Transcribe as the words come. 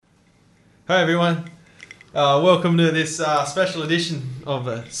Hi everyone, welcome to this special edition of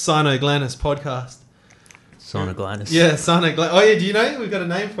Sinoglanus podcast. Sinoglanus? Yeah, Sinoglanus. Oh yeah, do you know? We've got a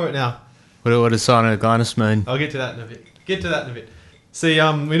name for it now. What does Sinoglanus mean? I'll get to that in a bit. See,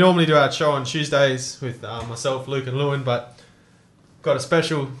 we normally do our show on Tuesdays with myself, Luke and Lewin, but got a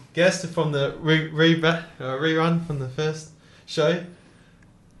special guest from the rerun from the first show.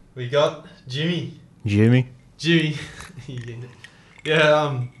 We got Jimmy. Jimmy?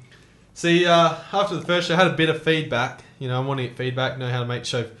 Yeah, see, after the first show, I had a bit of feedback. You know, I want to get feedback, know how to make the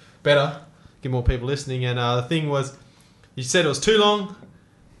show better, get more people listening. And the thing was, you said it was too long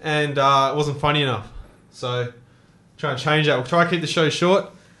and it wasn't funny enough. So, trying to change that. We'll try to keep the show short.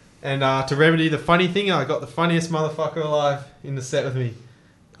 And to remedy the funny thing, I got the funniest motherfucker alive in the set with me.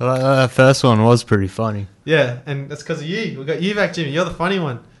 Well, that first one was pretty funny. Yeah, and that's because of you. We got you back, Jimmy. You're the funny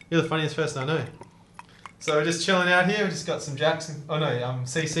one. You're the funniest person I know. So we're just chilling out here. We just got some Jackson.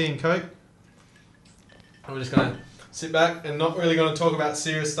 CC and Coke. And we're just going to sit back and not really going to talk about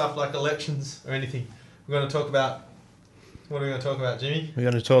serious stuff like elections or anything. We're going to talk about... What are we going to talk about, Jimmy? We're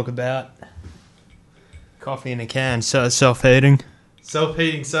going to talk about coffee in a can, so it's self-heating.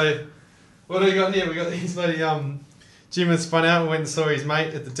 Self-heating. So what do we got here? We got these bloody... Jim has spun out and went and saw his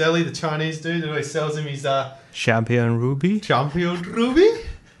mate at the deli, the Chinese dude that always sells him his... Champion Ruby? Champion Ruby?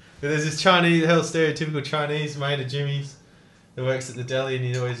 There's this Chinese, hell stereotypical Chinese mate of Jimmy's that works at the deli, and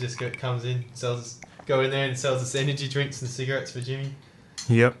he always just comes in, go in there and sells us energy drinks and cigarettes for Jimmy.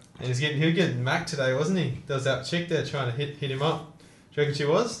 Yep. And he was getting Mac today, wasn't he? There was that chick there trying to hit him up. Do you reckon she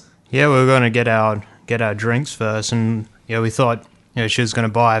was? Yeah, we were going to get our drinks first, and we thought she was going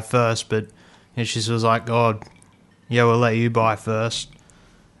to buy it first, but she was like, "God, we'll let you buy first."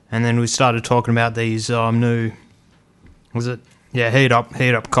 And then we started talking about these new, heat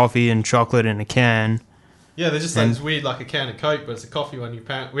up coffee and chocolate in a can. Yeah, they're just like this weird, like a can of Coke, but it's a coffee one.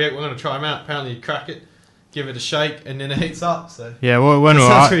 We're going to try them out. Apparently, you crack it, give it a shake, and then it heats up. So yeah, when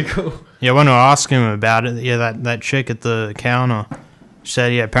sounds pretty cool. Yeah, when we asked him about it, that chick at the counter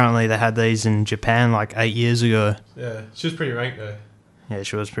said, apparently they had these in Japan like 8 years ago. Yeah, she was pretty rank though. Yeah,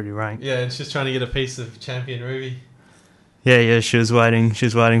 she was pretty rank. Yeah, and she's trying to get a piece of Champion Ruby. Yeah, she was waiting. She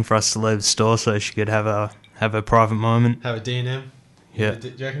was waiting for us to leave the store so she could have a private moment. Have a D&M. Yeah. Do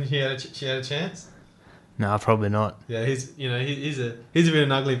you reckon she had a chance? No, probably not. Yeah, he's a bit of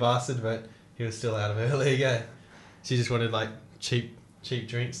an ugly bastard, but he was still out of her league. Yeah. She just wanted like cheap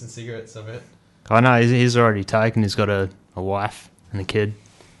drinks and cigarettes. I bet. I know he's already taken. He's got a wife and a kid.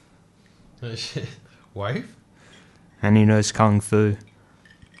 Oh shit, wife? And he knows kung fu.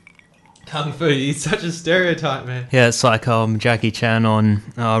 Kung fu, he's such a stereotype, man. Yeah, it's like Jackie Chan on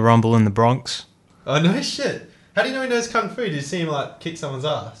Rumble in the Bronx. Oh no shit! How do you know he knows kung fu? Did you see him like kick someone's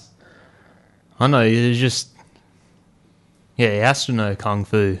ass? I know, he's just... Yeah, he has to know kung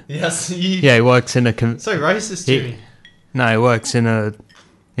fu. Yes, Yeah, he works in a... So racist, Jimmy. No, he works in a...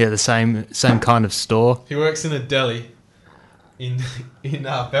 Yeah, the same kind of store. He works in a deli in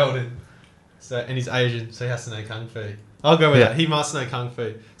Belden. So, and he's Asian, so he has to know kung fu. I'll go with that. He must know kung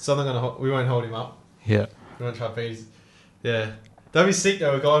fu. So we won't hold him up. Yeah. We won't try to feed. Yeah. That'd be sick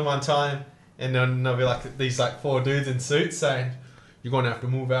though. We're going one time, and then there'll be like these like 4 dudes in suits saying, "You're going to have to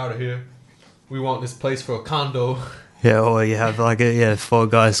move out of here. We want this place for a condo." Yeah, or you have like 4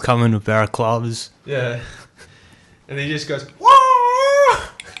 guys coming with balaclavas. Yeah. And he just goes, "Whoa!"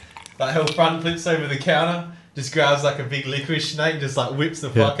 Like he'll front flips over the counter, just grabs like a big licorice snake, and just like whips the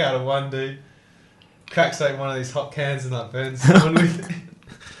fuck out of one dude. Cracks like one of these hot cans and like burns someone with it.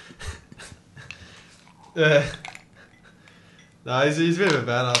 Yeah. No, he's a bit of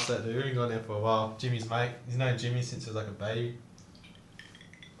a badass, that dude. We've been going there for a while. Jimmy's mate. He's known Jimmy since he was like a baby.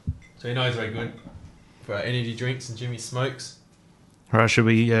 So he knows very good for energy drinks, and Jimmy smokes. Right, should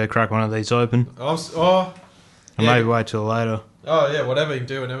we crack one of these open? Or maybe wait till later. Oh yeah, whatever you can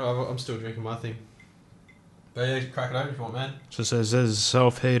do. Whenever I'm still drinking my thing. But yeah, crack it open if you want, man. So it says there's a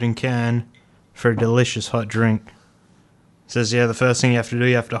self-heating can for a delicious hot drink. It says, the first thing you have to do,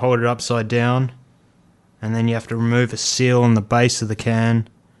 you have to hold it upside down, and then you have to remove a seal on the base of the can.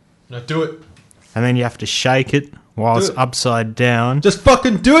 No, do it. And then you have to shake it while it's upside down. Just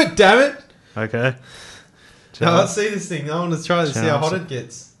fucking do it, damn it! Okay. Now let's see this thing. I want to try to see how hot it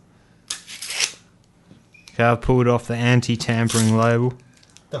gets. Okay, I've pulled off the anti-tampering label.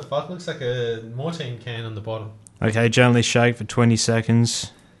 The fuck? Looks like a Mortein can on the bottom. Okay, gently shake for 20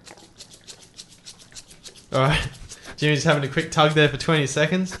 seconds. Alright. Jimmy's having a quick tug there for 20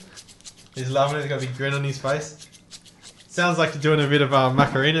 seconds. He's loving it. He's got a big grin on his face. Sounds like you're doing a bit of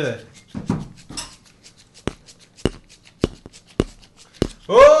Macarena there.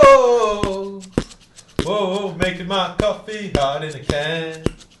 Whoa! Whoa, making my coffee hot in a can.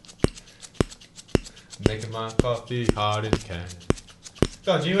 Making my coffee hard in the can.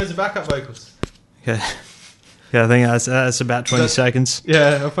 Go on, Jimmy, where's the backup vocals? Yeah. Yeah, I think that's about 20 seconds.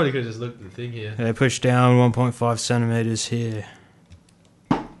 Yeah, I probably could have just looked at the thing here. Yeah, push down 1.5 centimeters here.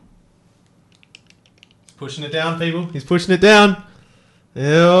 He's pushing it down, people. He's pushing it down.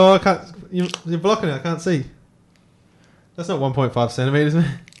 Oh, I can't. You're blocking it. I can't see. That's not 1.5 centimeters,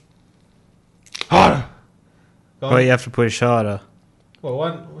 man. Harder. Well, you have to push harder. Well,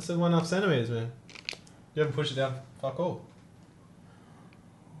 what's the 1.5 centimeters, man? You haven't pushed it down. Fuck all.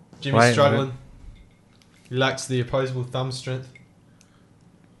 Jimmy's struggling. He lacks the opposable thumb strength.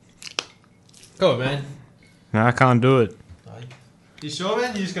 Go on, man. No, I can't do it. You sure,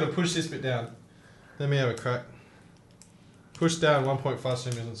 man? You just got to push this bit down. Let me have a crack. Push down 1.5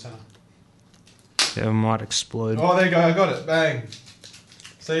 centimeters on center. Yeah, it might explode. Oh, there you go. I got it. Bang.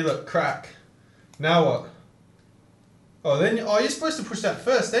 See, look, crack. Now what? Oh, you're supposed to push that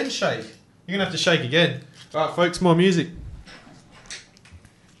first, then shake. You're going to have to shake again. All right, folks, more music.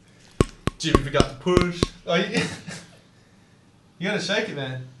 Jimmy forgot to push. Oh, you got to shake it,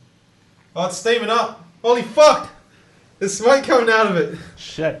 man. Oh, it's steaming up. Holy fuck. There's smoke coming out of it.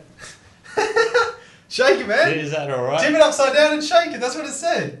 Shit. Shake it, man. Is that alright? Tip it upside down and shake it. That's what it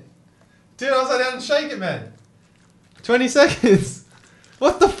said. Tip it upside down and shake it, man. 20 seconds.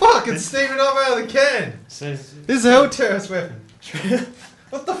 What the fuck? It's steaming up out of the can. This is a hell terrorist weapon.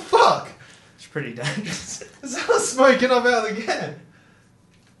 What the fuck? It's pretty dangerous. There's all smoking up out of the can.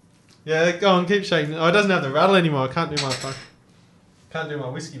 Yeah, go on, keep shaking. Oh, it doesn't have the rattle anymore. I can't do my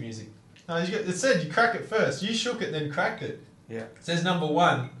whiskey music. No, it said you crack it first. You shook it, then cracked it. Yeah. It says number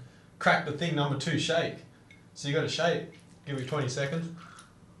 1, crack the thing. Number 2, shake. So you got to shake. Give it 20 seconds.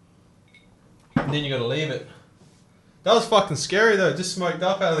 And then you got to leave it. That was fucking scary though. It just smoked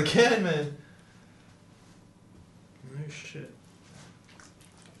up out of the can, man. Oh shit.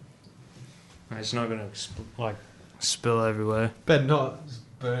 It's not gonna spill everywhere. Better not. Just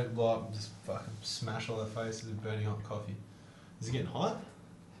burn, just fucking smash all their faces with burning hot coffee. Is it getting hot?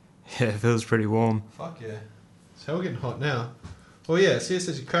 Yeah, it feels pretty warm. Fuck yeah. So we're getting hot now. Well, yeah, see, it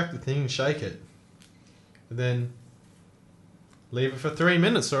says you crack the thing and shake it. And then leave it for 3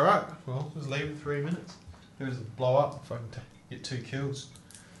 minutes, alright? Well, just leave it 3 minutes. It was blow up, fucking get 2 kills.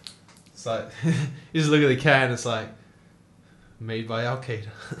 It's like, you just look at the can, it's like, made by Al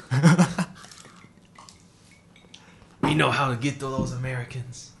Qaeda. We know how to get to those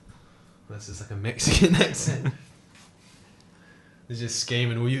Americans. That's just like a Mexican accent. They're just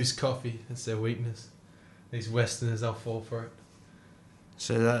scheming, we'll use coffee, that's their weakness. These Westerners, they'll fall for it.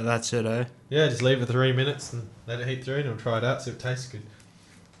 So that's it, eh? Yeah, just leave it 3 minutes and let it heat through and we'll try it out, see if it tastes good.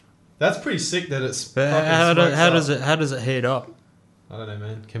 That's pretty sick that it's. But how does it heat up? I don't know,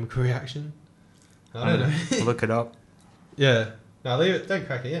 man. Chemical reaction. I don't know. Look it up. Yeah. No, leave it. Don't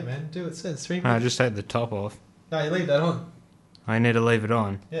crack it yet, man. Do what it says. 3 minutes. No, just take the top off. No, you leave that on. I need to leave it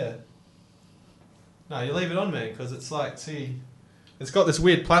on. Yeah. No, you leave it on, man, because it's like, see, it's got this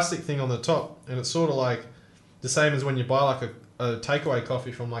weird plastic thing on the top, and it's sort of like the same as when you buy like a takeaway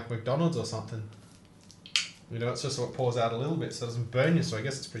coffee from like McDonald's or something. You know, it's just what pours out a little bit so it doesn't burn you, so I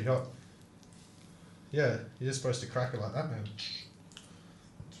guess it's pretty hot. Yeah, you're just supposed to crack it like that, man.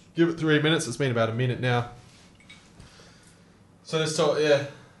 Give it 3 minutes. It's been about a minute now. So let's talk, yeah.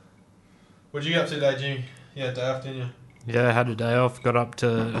 What'd you get up to today, Jimmy? Yeah, day off, didn't you? Yeah, I had a day off.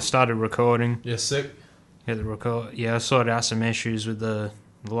 I started recording. You're sick? Yeah, I sorted out some issues with the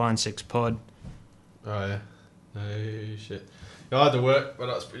Line 6 pod. Oh, yeah. No shit. Yeah, I had to work, but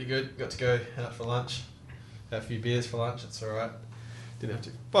that was pretty good. Got to go out for lunch. Had a few beers for lunch. It's alright. Didn't have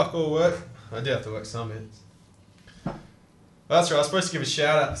to fuck all work. I did have to work some bits. That's right. I was supposed to give a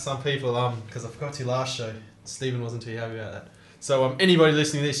shout out to some people because I forgot to last show. Stephen wasn't too happy about that. So anybody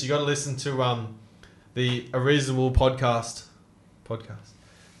listening to this, you got to listen to the A Reasonable podcast.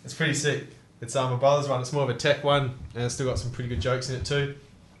 It's pretty sick. It's my brother's one. It's more of a tech one, and it's still got some pretty good jokes in it too.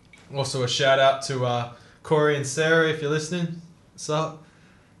 Also a shout out to Corey and Sarah if you're listening. So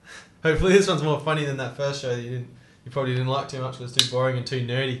hopefully this one's more funny than that first show that you probably didn't like too much. It was too boring and too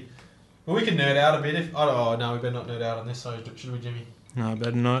nerdy. Well, we can nerd out a bit if. Oh no, we better not nerd out on this. Should we, Jimmy? No,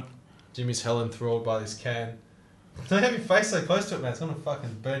 better not. Jimmy's hell enthralled by this can. Don't have your face so close to it, man. It's gonna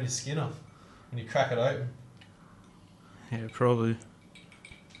fucking burn your skin off when you crack it open. Yeah, probably.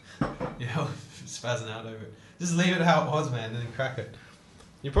 Yeah, spazzing out over it. Just leave it how it was, man, and then crack it.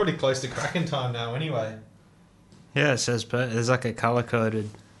 You're probably close to cracking time now, anyway. Yeah, it says there's like a color coded.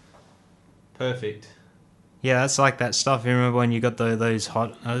 Perfect. Yeah, that's like that stuff. You remember when you got those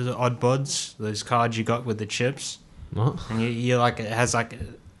odd buds, those cards you got with the chips? What? And you like it has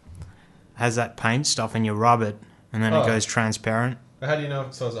that paint stuff, and you rub it, and then it goes transparent. But how do you know?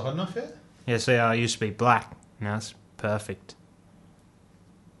 So is it hot enough yet? Yeah, see how it used to be black. Now it's perfect.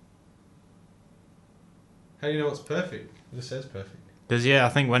 How do you know it's perfect? It just says perfect. Because, yeah, I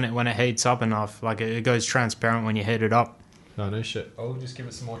think when it heats up enough, like, it goes transparent when you heat it up. No shit. I'll just give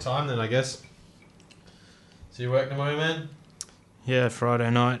it some more time then, I guess. So you work tomorrow, man? Yeah, Friday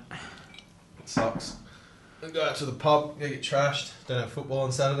night. It sucks. I go out to the pub, go get trashed. Don't have football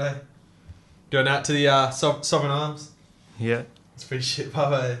on Saturday. Going out to the Sovereign Arms. Yeah. It's pretty shit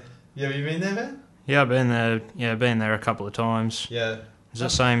pub, eh? Yeah, have you been there, man? Yeah, I've been there. Yeah, been there a couple of times. Yeah. It's the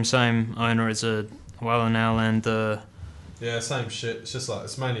same owner as a Wellinell and the... Yeah, same shit. It's just like,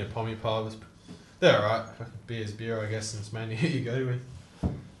 it's mainly a pommy pub. They're alright. Beer's beer, I guess, and it's mainly who you go with.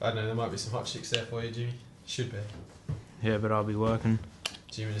 I don't know, there might be some hot chicks there for you, Jimmy. Should be. Yeah, but I'll be working.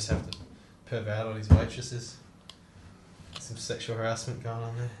 Jimmy just have to perv out on his waitresses. Some sexual harassment going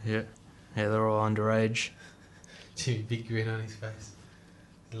on there. Yeah. Yeah, they're all underage. Jimmy, big grin on his face.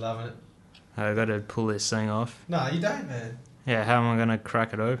 He's loving it. I got to pull this thing off. No, you don't, man. Yeah, how am I going to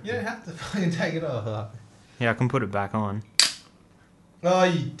crack it open? You don't have to fucking take it off. Like. Yeah, I can put it back on. Oh,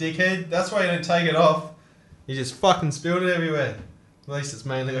 you dickhead. That's why you don't take it off. You just fucking spilled it everywhere. At least it's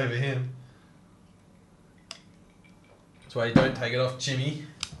mainly over him. That's why you don't take it off, Jimmy.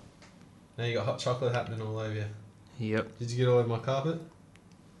 Now you got hot chocolate happening all over you. Yep. Did you get all over my carpet?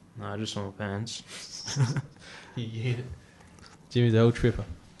 No, just on my pants. You unit. Jimmy's the old tripper.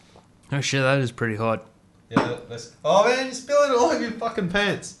 Oh shit, that is pretty hot. Yeah, that's... Oh man, you're spilling it all over your fucking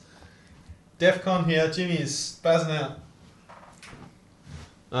pants. Defcon here, Jimmy is spazzing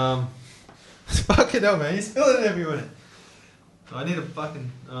out. Fucking hell, man, you're spilling it everywhere. I need a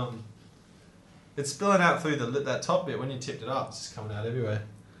fucking, it's spilling out through that top bit when you tipped it up. It's just coming out everywhere.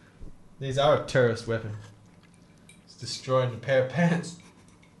 These are a terrorist weapon. It's destroying a pair of pants.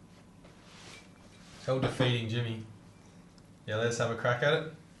 Hell defeating Jimmy. Yeah, let's have a crack at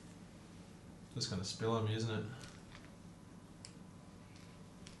it. Just gonna spill on me, isn't it?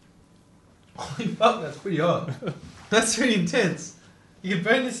 Holy fuck, that's pretty hot. That's pretty intense. You can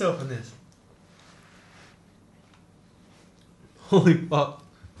burn yourself in this. Holy fuck.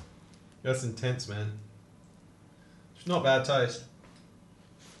 That's intense, man. It's not bad taste.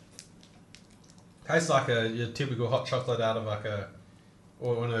 Tastes like your typical hot chocolate out of like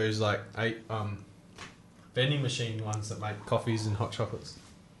or one of those like vending machine ones that make coffees and hot chocolates.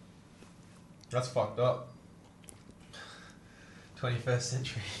 That's fucked up. 21st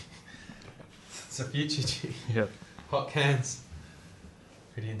century. It's a future, G. Yep. Hot cans.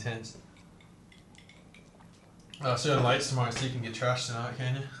 Pretty intense. I'll see you on late tomorrow so you can get trashed tonight,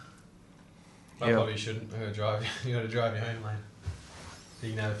 can you? I Yep. probably shouldn't. I'm gonna drive. You gotta drive you home, lane. So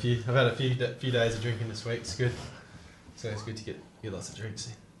you can have a few. I've had a few days of drinking this week. It's good. So it's good to get lots of drinks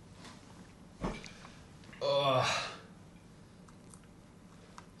in. Oh.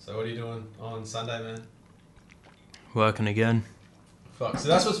 So what are you doing on Sunday, man? Working again. Fuck. So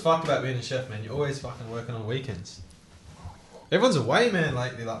that's what's fucked about being a chef, man. You're always fucking working on weekends. Everyone's away, man.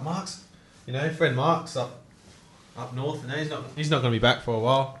 Lately, like Mark's, friend Mark's up north, and he's not gonna be back for a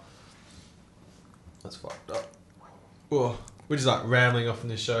while. That's fucked up. Oh, we're just like rambling off in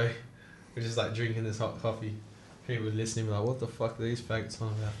this show. We're just like drinking this hot coffee. People listening, be like, what the fuck are these faggots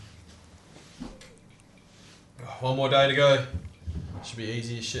on about? Oh, one more day to go. Should be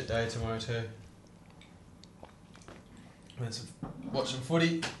easy as shit day tomorrow too. Watch some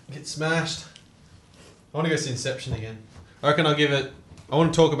footy, get smashed. I want to go see Inception again. I reckon I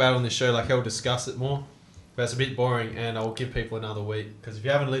want to talk about it on this show, like I'll discuss it more. But it's a bit boring, and I'll give people another week. Because if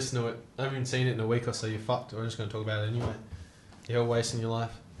you haven't listened to it, I haven't even seen it in a week or so, you're fucked. We're just going to talk about it anyway. You're all wasting your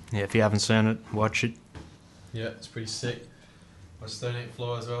life. Yeah, if you haven't seen it, watch it. Yeah, it's pretty sick. Watched 13th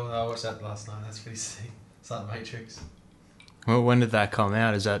Floor as well. I watched that last night. That's pretty sick. It's like Matrix. Well, when did that come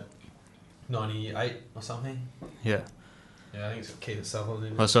out? Is that... 98 or something. Yeah. Yeah, I think it's got Keith Sutherland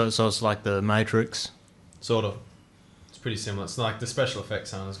in it. Oh, so it's like the Matrix? Sort of. It's pretty similar. It's like the special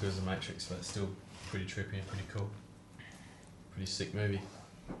effects aren't as good as the Matrix, but it's still pretty trippy and pretty cool. Pretty sick movie.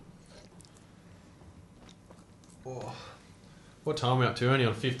 Oh. What time are we up to? Only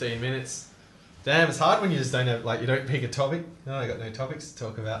on 15 minutes. Damn, it's hard when you just don't have, you don't pick a topic. I got no topics to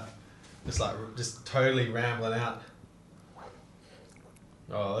talk about. Just totally rambling out.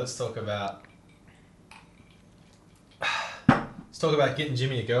 Oh, let's talk about getting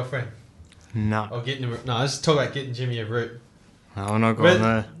Jimmy a girlfriend. No. Or let's talk about getting Jimmy a root. No, we're not going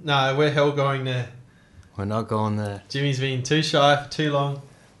there. No, we're hell going there. We're not going there. Jimmy's been too shy for too long.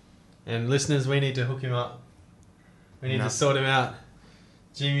 And listeners, we need to hook him up. We need to sort him out.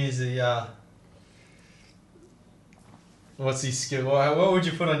 Jimmy's what's his skill? What would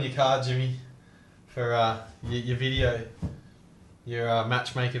you put on your card, Jimmy, for your video? Your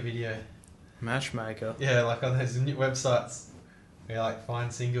matchmaker video? Matchmaker. Yeah, like on those new websites where you like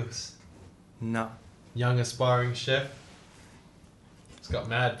find singles. No. Young aspiring chef. He's got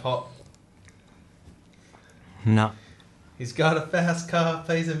mad pop. No. He's got a fast car,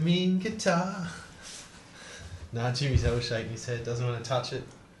 plays a mean guitar. Nah, Jimmy's hell shaking his head, doesn't want to touch it.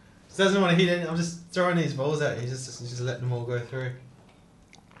 Just doesn't want to hit it. I'm just throwing these balls out. He's just letting them all go through.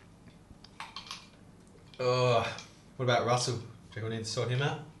 Oh, what about Russell? Do you think we need to sort him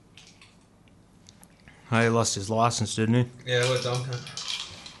out? Oh, he lost his license, didn't he? Yeah, what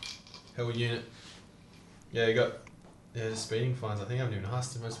Donker? Hell unit. Yeah, he got the speeding fines. I think I haven't even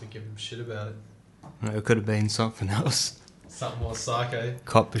asked him. I must be giving him shit about it. No, it could have been something else. Something more psycho.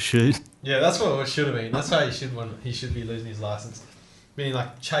 Cop pursuit. Yeah, that's what it should have been. That's how he should be losing his license. Being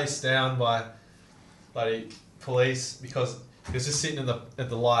like chased down by police because he was just sitting at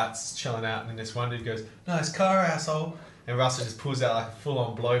the lights chilling out, and then this one dude goes, "Nice car, asshole," and Russell just pulls out like a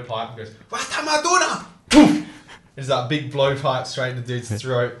full-on blowpipe and goes, "What am I doing?" Poof! There's that big blowpipe straight in the dude's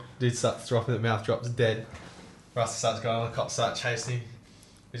throat. Dude starts dropping, the mouth drops dead. Russell starts going on, the cops start chasing him.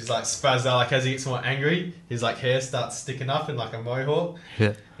 He just like spazzes out, like as he gets more angry, his like hair starts sticking up in like a mohawk. Yeah.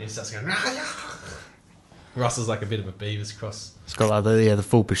 And he starts going, "Rah, yeah." Russell's like a bit of a Beavis cross. It's got like the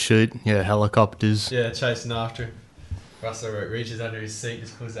full pursuit. Yeah, helicopters. Yeah, chasing after him. Russell reaches under his seat,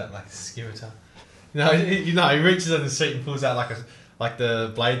 just pulls out like a scimitar. He reaches under the seat and pulls out like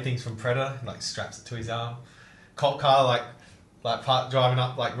the blade things from Predator, and like straps it to his arm. Cop car driving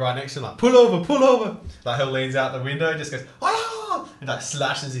up like right next to him, like pull over. Like he leans out the window, just goes, "Ah!" and like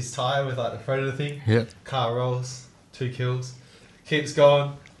slashes his tire with like the Predator thing. Yeah. Car rolls, 2 kills, keeps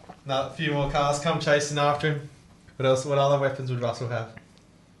going. Now a few more cars come chasing after him. What else? What other weapons would Russell have?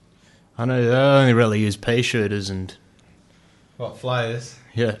 I know they only really use pea shooters and What, flayers?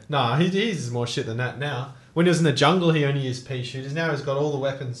 yeah. Nah, he uses more shit than that now. When he was in the jungle, he only used pea shooters. Now he's got all the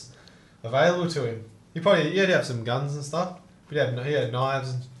weapons available to him. He'd have some guns and stuff. But he had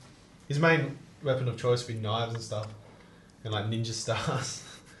knives. And his main weapon of choice would be knives and stuff. And like ninja stars.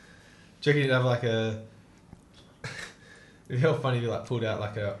 Do you reckon he'd have like a... It'd be how funny if he like pulled out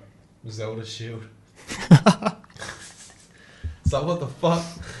like a Zelda shield. It's like, what the fuck?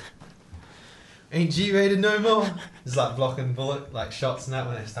 Ain't G-rated no more. It's like blocking bullet, like shots and that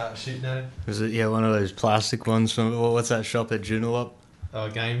when they start shooting at him. Was it one of those plastic ones from what's that shop at Joondalup? Oh,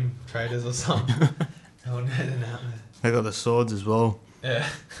 game traders or something. Oh, no, they're not there. They got the swords as well. Yeah.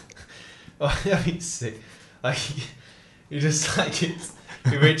 Oh, that'd be sick. Like, he just like he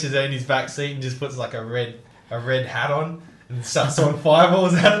reaches in his back seat and just puts like a red hat on and starts throwing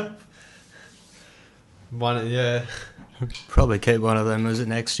fireballs at him. Yeah. Probably keep one of them as it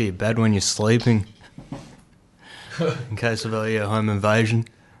next to your bed when you're sleeping, in case of a home invasion.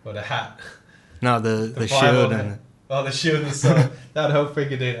 Or the hat. No, the fireball shield hat. and Oh, the shield and the sword. That'd help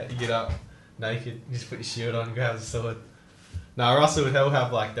freaking do that. You get up naked, you just put your shield on and grab the sword. Now Russell would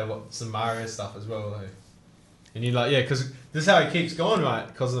have like some Mario stuff as well though. And you're like, yeah, because this is how he keeps going, right?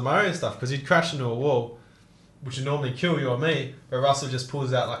 Because of the Mario stuff. Because he'd crash into a wall, which would normally kill you or me, but Russell just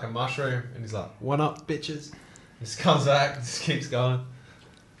pulls out like a mushroom and he's like, "One up, bitches." Just comes back and just keeps going.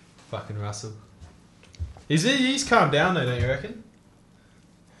 Fucking Russell. He's calmed down though, don't you reckon?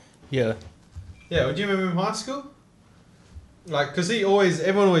 yeah. Yeah, would you remember him in high school? Like, because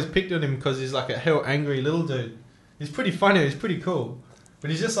everyone always picked on him because he's like a hell angry little dude. He's pretty funny, he's pretty cool. But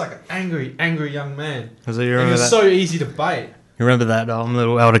he's just like an angry young man. You And remember he was that? so easy to bait. You remember that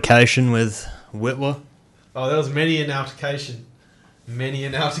little altercation with Whitwer? Oh, there was many an altercation. Many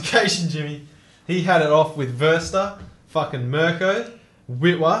an altercation, Jimmy. He had it off with Versta, fucking Mirko,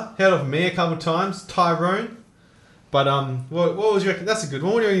 Whitwer, had it off me a couple of times, Tyrone. But what was you reckon? That's a good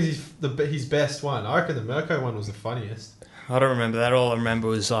one. What do you reckon is his best one? I reckon the Mirko one was the funniest. I don't remember that. All I remember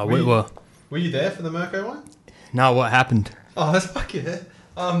was you- Whitwer. Were you there for the Mirko one? No, what happened? Oh, that's fucking it.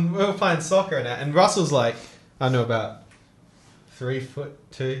 We were playing soccer and Russell's like, I don't know, about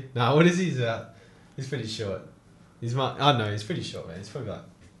 3'2". No, what is he? He's pretty short. I don't know, he's pretty short, man. He's probably like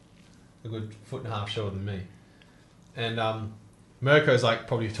a good 1.5 feet shorter than me. And Mirko's like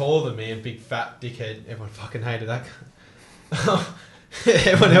probably taller than me and big fat dickhead. Everyone fucking hated that guy.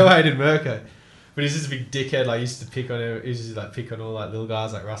 Everyone ever hated Mirko. But he's just a big dickhead. Like, he used to pick on him. He used to like pick on all like little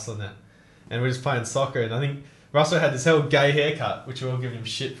guys like Russell and that. And we're just playing soccer, and I think Russell had this whole gay haircut, which we were all giving him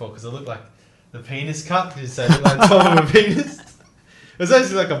shit for because it looked like the penis cut. Did you say it looked like the top of a penis? It was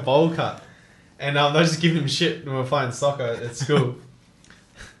actually like a bowl cut. And they were just giving him shit when we were playing soccer at school.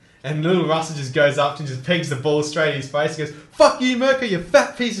 And little Russell just goes up and just pegs the ball straight in his face and goes, "Fuck you, Mirko, you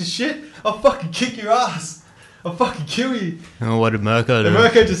fat piece of shit. I'll fucking kick your ass. I'll fucking kill you." Oh, what did Mirko do? And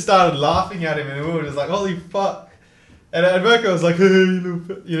Mirko just started laughing at him and we were just like, "Holy fuck." And Mirko was like, hey, you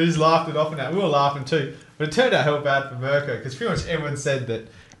know, just laughed it off and that. We were laughing too. But it turned out hell bad for Mirko because pretty much everyone said that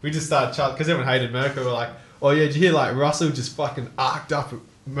we just started chatting because everyone hated Mirko. We're like, oh yeah, did you hear like Russell just fucking arced up at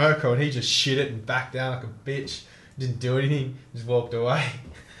Mirko and he just shit it and backed down like a bitch. Didn't do anything. Just walked away.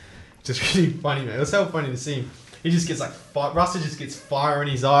 Just really funny, man. It was so funny to see him. He just gets like, Russell just gets fire in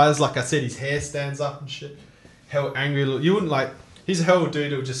his eyes. Like I said, his hair stands up and shit. Hell angry. You wouldn't like, he's a hell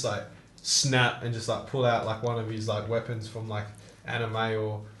dude who'll just like snap and just like pull out like one of his like weapons from like anime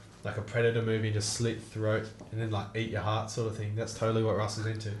or like a Predator movie and just slit throat and then like eat your heart sort of thing. That's totally what Russell's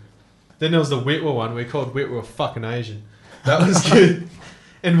into. Then there was the Whitwell one. We called Whitwell fucking Asian. That was good.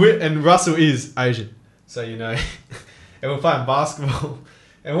 And Russell is Asian, so you know. And we're playing basketball.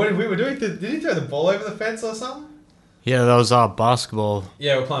 And what we were doing, did he throw the ball over the fence or something? Yeah, that was our basketball.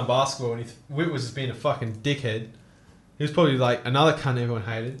 Yeah, we're playing basketball, and Whit was just being a fucking dickhead. He was probably like another cunt everyone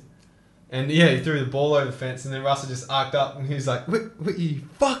hated. And yeah, he threw the ball over the fence, and then Russell just arced up, and he was like, Whit, you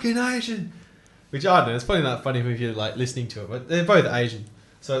fucking Asian. Which I don't know, it's probably not funny if you're like listening to it, but they're both Asian.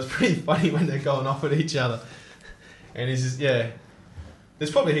 So it's pretty funny when they're going off at each other. And he's just, yeah. There's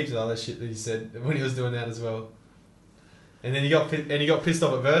probably heaps of other shit that he said when he was doing that as well. And then he got pissed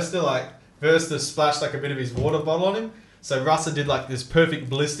off at Verster. Like, Verster splashed like a bit of his water bottle on him. So Russell did like this perfect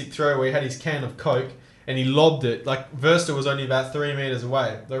ballistic throw where he had his can of Coke and he lobbed it. Like, Verster was only about 3 meters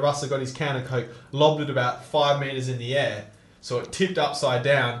away. Though Russell got his can of Coke, lobbed it about 5 meters in the air. So it tipped upside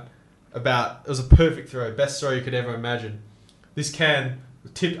down it was a perfect throw. Best throw you could ever imagine. This can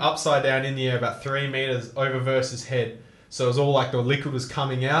tipped upside down in the air about 3 meters over Verster's head. So it was all like the liquid was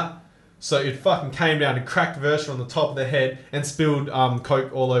coming out. So it fucking came down and cracked Verster on the top of the head and spilled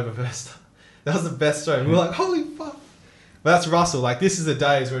Coke all over Verster. That was the best throw. And we were like, holy fuck. But that's Russell. Like, this is the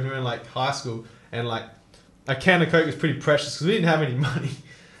days when we were in like high school and like a can of Coke was pretty precious because we didn't have any money.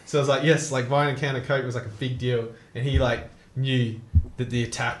 So I was like, yes, like buying a can of Coke was like a big deal. And he like knew that the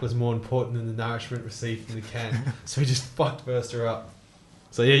attack was more important than the nourishment received from the can. So he just fucked Verster up.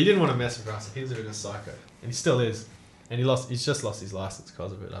 So yeah, he didn't want to mess with Russell. He was a bit of a psycho. And he still is. And he's just lost his license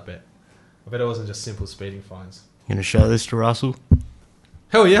because of it, I bet. I bet it wasn't just simple speeding fines. You gonna show this to Russell?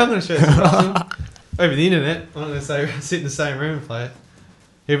 Hell yeah, I'm gonna show this to Russell. Over the internet. I'm gonna say sit in the same room and play it.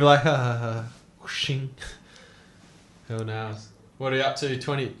 He'll be like, whooshing. Hell knows. What are you up to?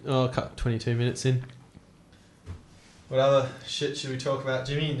 22 minutes in. What other shit should we talk about,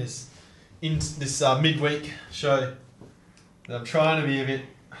 Jimmy, in this midweek show? I'm trying to be a bit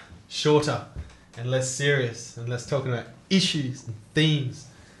shorter and less serious and less talking about issues and themes.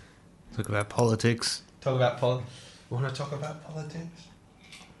 Talk about politics. Talk about politics. Want to talk about politics?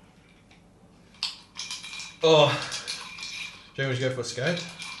 Oh, do you want to go for a skate?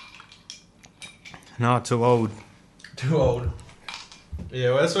 No, too old. Too old.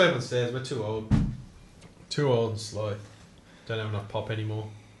 Yeah, well, that's what everyone says. We're too old. Too old and slow. Don't have enough pop anymore.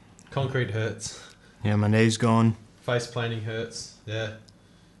 Concrete hurts. Yeah, my knee's gone. Face planting hurts. Yeah.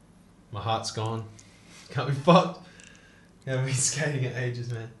 My heart's gone. Can't be fucked. Haven't been skating at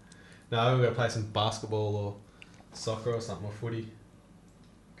ages, man. No, I'm going to play some basketball or soccer or something, or footy.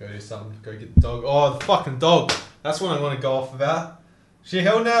 Go do something. Go get the dog. Oh, the fucking dog. That's what I want to go off about. She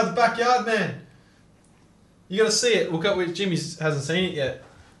held now the backyard, man. You got to see it. Jimmy hasn't seen it yet.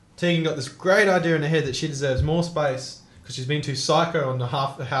 Tegan got this great idea in her head that she deserves more space because she's been too psycho on the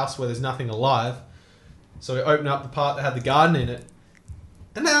half the house where there's nothing alive. So we opened up the part that had the garden in it.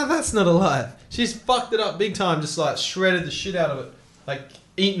 And now that's not alive. She's fucked it up big time, just like shredded the shit out of it. Like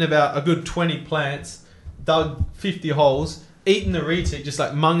eaten about a good 20 plants, dug 50 holes, eaten the retic, just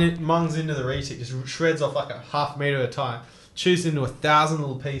like mungs into the retic, just shreds off like a half meter at a time, chews into 1,000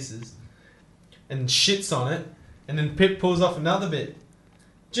 little pieces, and shits on it, and then Pip pulls off another bit.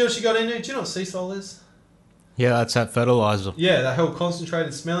 Do you know what she got into? Do you know what sea salt is? Yeah, that's that fertilizer. Yeah, that whole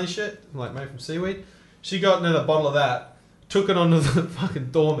concentrated smelly shit, like made from seaweed. She got another bottle of that, took it onto the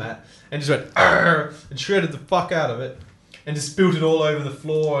fucking doormat, and just went, "Arr!" and shredded the fuck out of it, and just spilled it all over the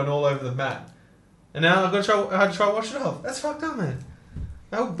floor and all over the mat. And now I had to try to wash it off. That's fucked up, man.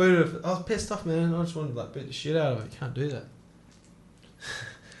 I was pissed off, man. I just wanted to like beat the shit out of it. You can't do that.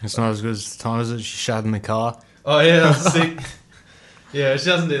 It's not as good as the time as she shot in the car. Oh yeah, that was sick. Yeah, she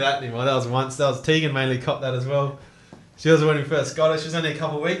doesn't do that anymore. That was once. That was Tegan mainly copped that as well. She was when we first got her. She was only a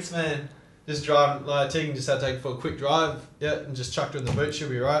couple of weeks, man. Just driving. Like Tegan just had to take her for a quick drive. Yeah, and just chucked her in the boot. She'll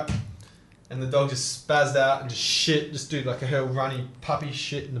be right. And the dog just spazzed out and just shit. Just do like a hell runny puppy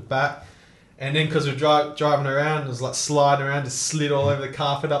shit in the back. And then because we're driving around, it was like sliding around, just slid all over the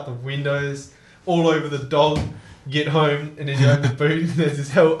carpet, up the windows, all over the dog. Get home and then you open the boot and there's this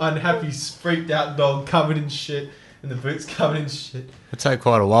hell unhappy, freaked out dog covered in shit. and the boots covered in shit. It'd take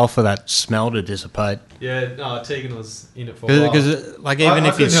quite a while for that smell to dissipate. Yeah, no, Tegan was in it for a while. Because like even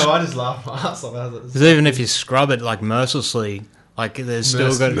if you I just laughed my ass off. because even if you scrub it like mercilessly, like there's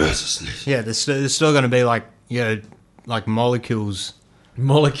still going there's still going to be like like molecules and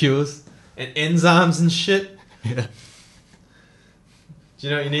enzymes and shit. Yeah. Do you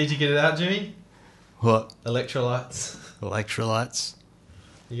know what you need to get it out, Jimmy? What? Electrolytes. Electrolytes.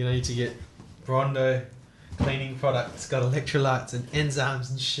 You're gonna need to get Rondo cleaning product. It's got electrolytes and enzymes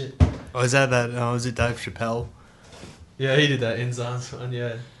and shit. Oh, is that? Oh, is it Dave Chappelle? Yeah, he did that enzymes one.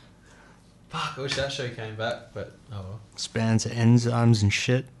 Yeah. Fuck, I wish that show came back, but oh well. Spans of enzymes and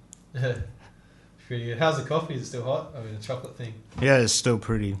shit. Yeah. Pretty good. How's the coffee? Is it still hot? I mean, the chocolate thing. Yeah, it's still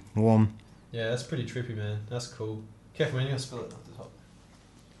pretty warm. Yeah, that's pretty trippy, man. That's cool. Careful, man, you're gonna spill it off the top.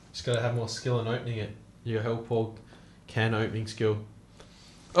 Just gotta have more skill in opening it. Your Hellporg can opening skill.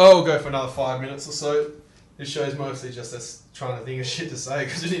 Oh, we'll go for another 5 minutes or so. This show's mostly just us trying to think of shit to say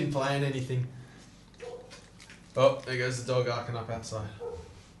because we didn't plan anything. Oh, there goes the dog arcing up outside.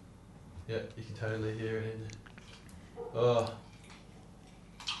 Yeah, you can totally hear it in there. Oh.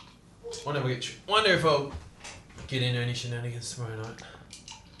 Wonder if I'll get in any shenanigans tomorrow night.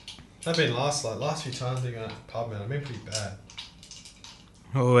 I've been last few times being at the pub, man. I've been pretty bad.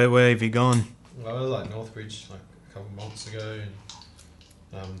 Oh, where have you gone? Well, I was like Northbridge like a couple of months ago,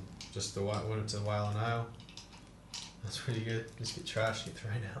 and just went to the Whale and Ale. That's pretty good. Just get trashed, get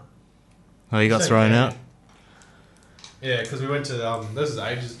thrown out. Oh, you got thrown out? Yeah, because we went to this is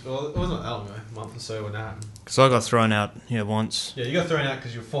ages. Well, it wasn't that long ago, a month or so when that happened. Because I got thrown out once. Yeah, you got thrown out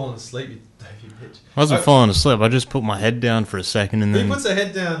because you were falling asleep, you bitch. I wasn't falling asleep. I just put my head down for a second and then. He puts a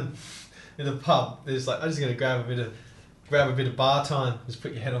head down in the pub. He's like, I'm just gonna grab a bit of bar time. Just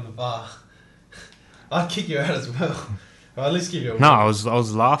put your head on the bar. I'd kick you out as well. Or at least give you a No, I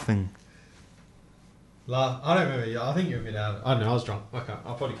was laughing. Laugh. I don't remember. I think you're a bit out of it. I don't know. I was drunk. I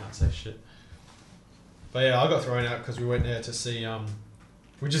probably can't say shit. But yeah, I got thrown out because we went there to see.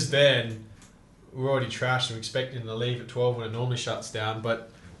 We're just there and we're already trashed and we're expecting to leave at 12 when it normally shuts down.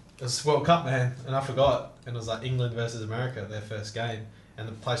 But it was World Cup, man, and I forgot. And it was like England versus America, their first game, and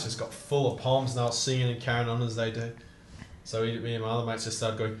the place just got full of palms and they were singing and carrying on as they do. So me and my other mates just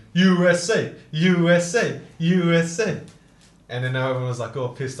started going, USA, USA, USA. And then everyone was like all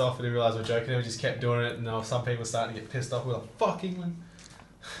pissed off and they realised we're joking and we just kept doing it and now some people were starting to get pissed off. We're like, fuck England.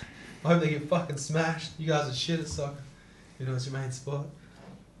 I hope they get fucking smashed. You guys are shit at soccer. You know, it's your main sport.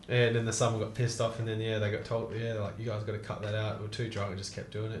 And then someone got pissed off and then they got told, they're like, you guys got to cut that out. We're too drunk and just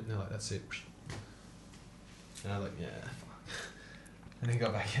kept doing it. And they're like, that's it. And I was like, yeah, fuck. And then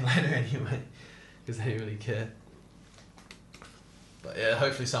got back in later anyway because they didn't really care. But yeah,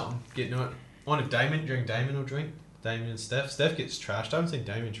 hopefully something getting to it. I wonder if Damien will drink. Damien and Steph. Steph gets trashed. I haven't seen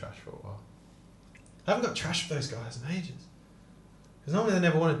Damien trash for a while. I haven't got trashed for those guys in ages. Because normally they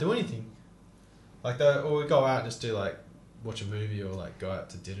never want to do anything. Like, or we go out and just do, like, watch a movie or, like, go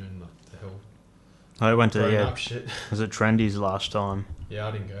out to dinner and, like, the hill. I went to, up shit. Was it Trendy's last time? Yeah,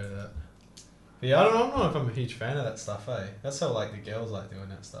 I didn't go to that. But yeah, I don't know if I'm a huge fan of that stuff, eh? That's how, like, the girls like doing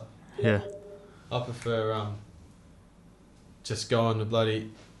that stuff. Yeah. I prefer, just going to bloody...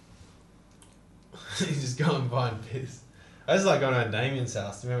 just going buying piss. I just like going around Damien's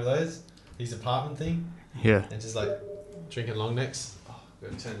house. Do you remember those? His apartment thing? Yeah. And just like drinking long necks. Oh,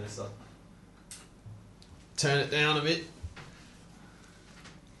 gotta turn this up. Turn it down a bit.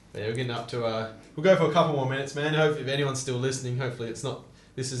 But yeah, we're getting up to we'll go for a couple more minutes, man. Hope if anyone's still listening, hopefully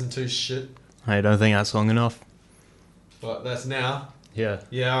this isn't too shit. I don't think that's long enough. But that's now. Yeah.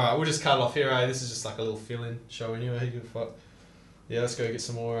 Yeah, alright, we'll just cut it off here, eh? This is just like a little fill-in show anyway. Who gives a fuck? Yeah, let's go get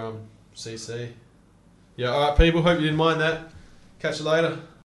some more CC. Yeah, alright people, hope you didn't mind that. Catch you later.